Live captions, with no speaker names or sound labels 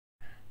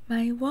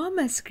My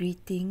warmest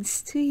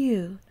greetings to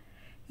you.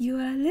 You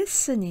are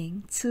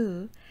listening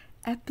to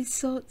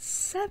episode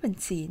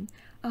 17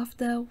 of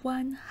the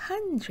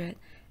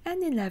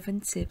 111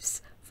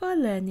 Tips for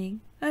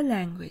Learning a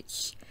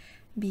Language.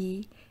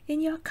 Be in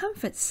your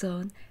comfort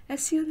zone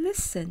as you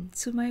listen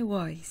to my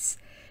voice.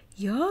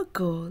 Your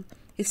goal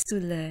is to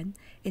learn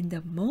in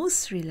the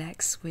most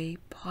relaxed way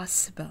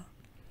possible.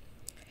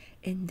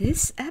 In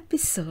this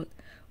episode,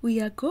 we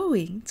are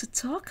going to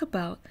talk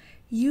about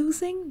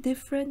using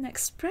different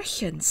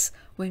expressions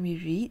when we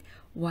read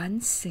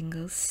one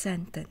single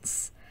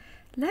sentence.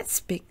 Let's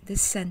pick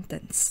this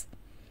sentence.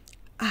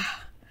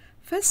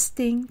 First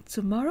thing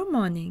tomorrow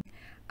morning,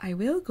 I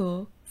will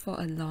go for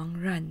a long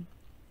run.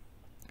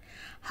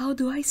 How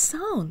do I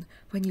sound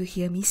when you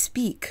hear me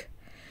speak?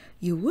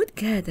 You would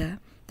gather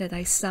that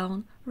I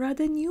sound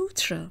rather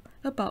neutral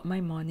about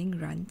my morning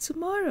run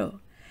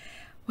tomorrow.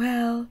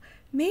 Well,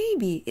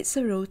 maybe it's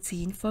a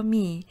routine for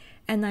me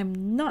and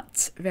I'm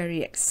not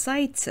very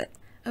excited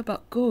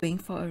about going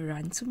for a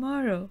run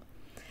tomorrow.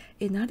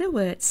 In other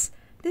words,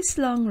 this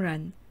long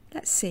run,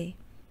 let's say,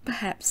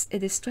 perhaps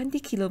it is 20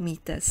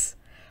 kilometers.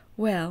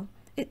 Well,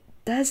 it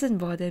doesn't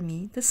bother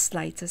me the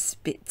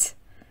slightest bit.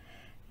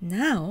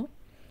 Now,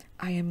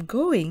 I am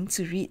going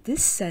to read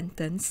this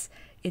sentence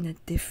in a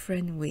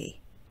different way.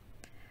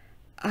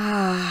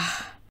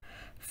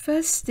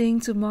 First thing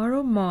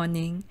tomorrow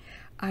morning,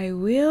 I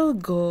will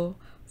go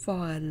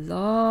for a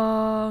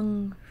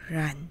long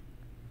run.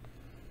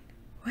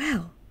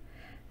 Well,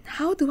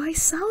 how do I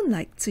sound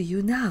like to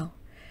you now?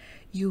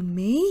 You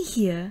may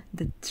hear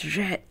the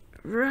dread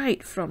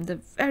right from the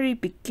very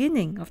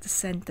beginning of the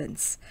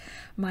sentence.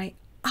 My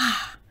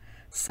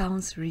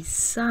sounds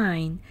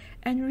resigned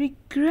and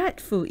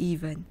regretful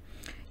even.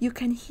 You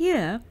can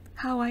hear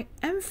how I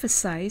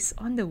emphasize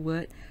on the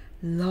word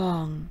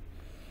long.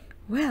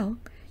 Well,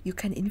 you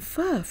can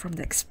infer from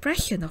the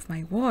expression of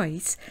my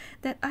voice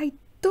that I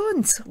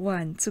don't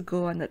want to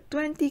go on a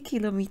 20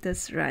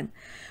 kilometers run,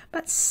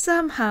 but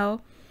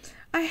somehow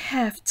I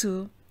have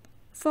to,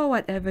 for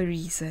whatever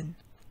reason.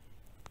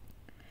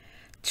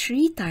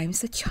 3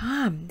 times the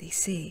charm, they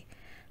say.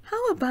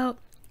 How about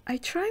I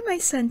try my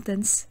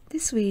sentence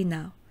this way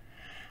now?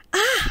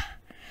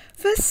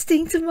 First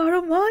thing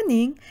tomorrow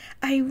morning,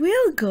 I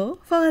will go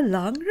for a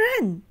long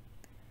run.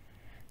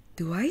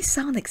 Do I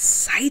sound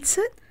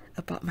excited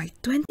about my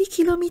 20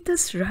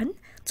 kilometers run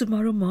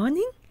tomorrow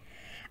morning?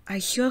 I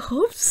sure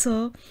hope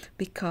so,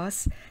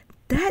 because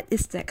that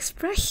is the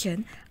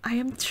expression I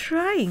am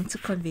trying to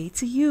convey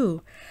to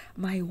you.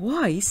 My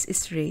voice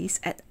is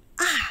raised at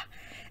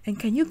and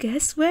can you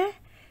guess where?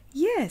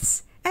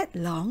 Yes, at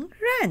long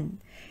run.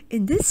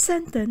 In this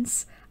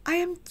sentence, I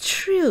am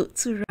thrilled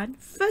to run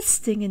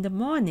first thing in the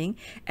morning,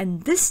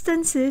 and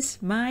distance is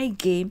my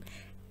game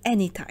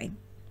anytime.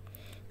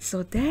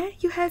 So there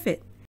you have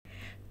it.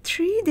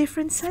 3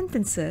 different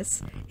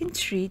sentences in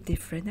 3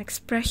 different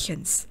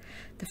expressions.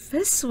 The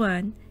first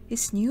one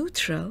is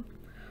neutral,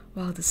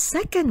 while the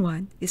second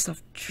one is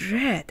of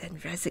dread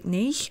and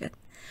resignation,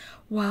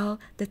 while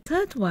the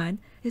third one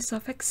is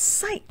of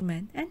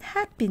excitement and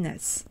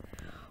happiness.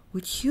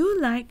 Would you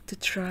like to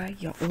try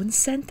your own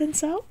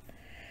sentence out?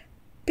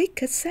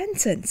 Pick a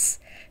sentence.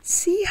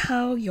 See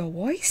how your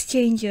voice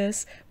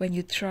changes when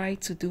you try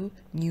to do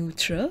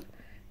neutral,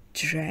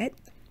 dread,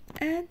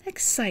 and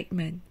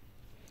excitement.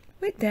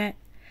 With that,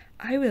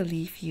 I will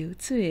leave you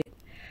to it.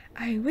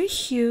 I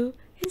wish you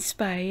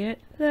inspired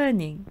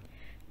learning.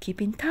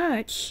 Keep in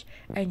touch,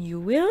 and you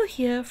will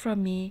hear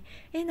from me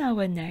in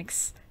our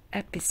next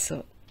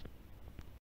episode.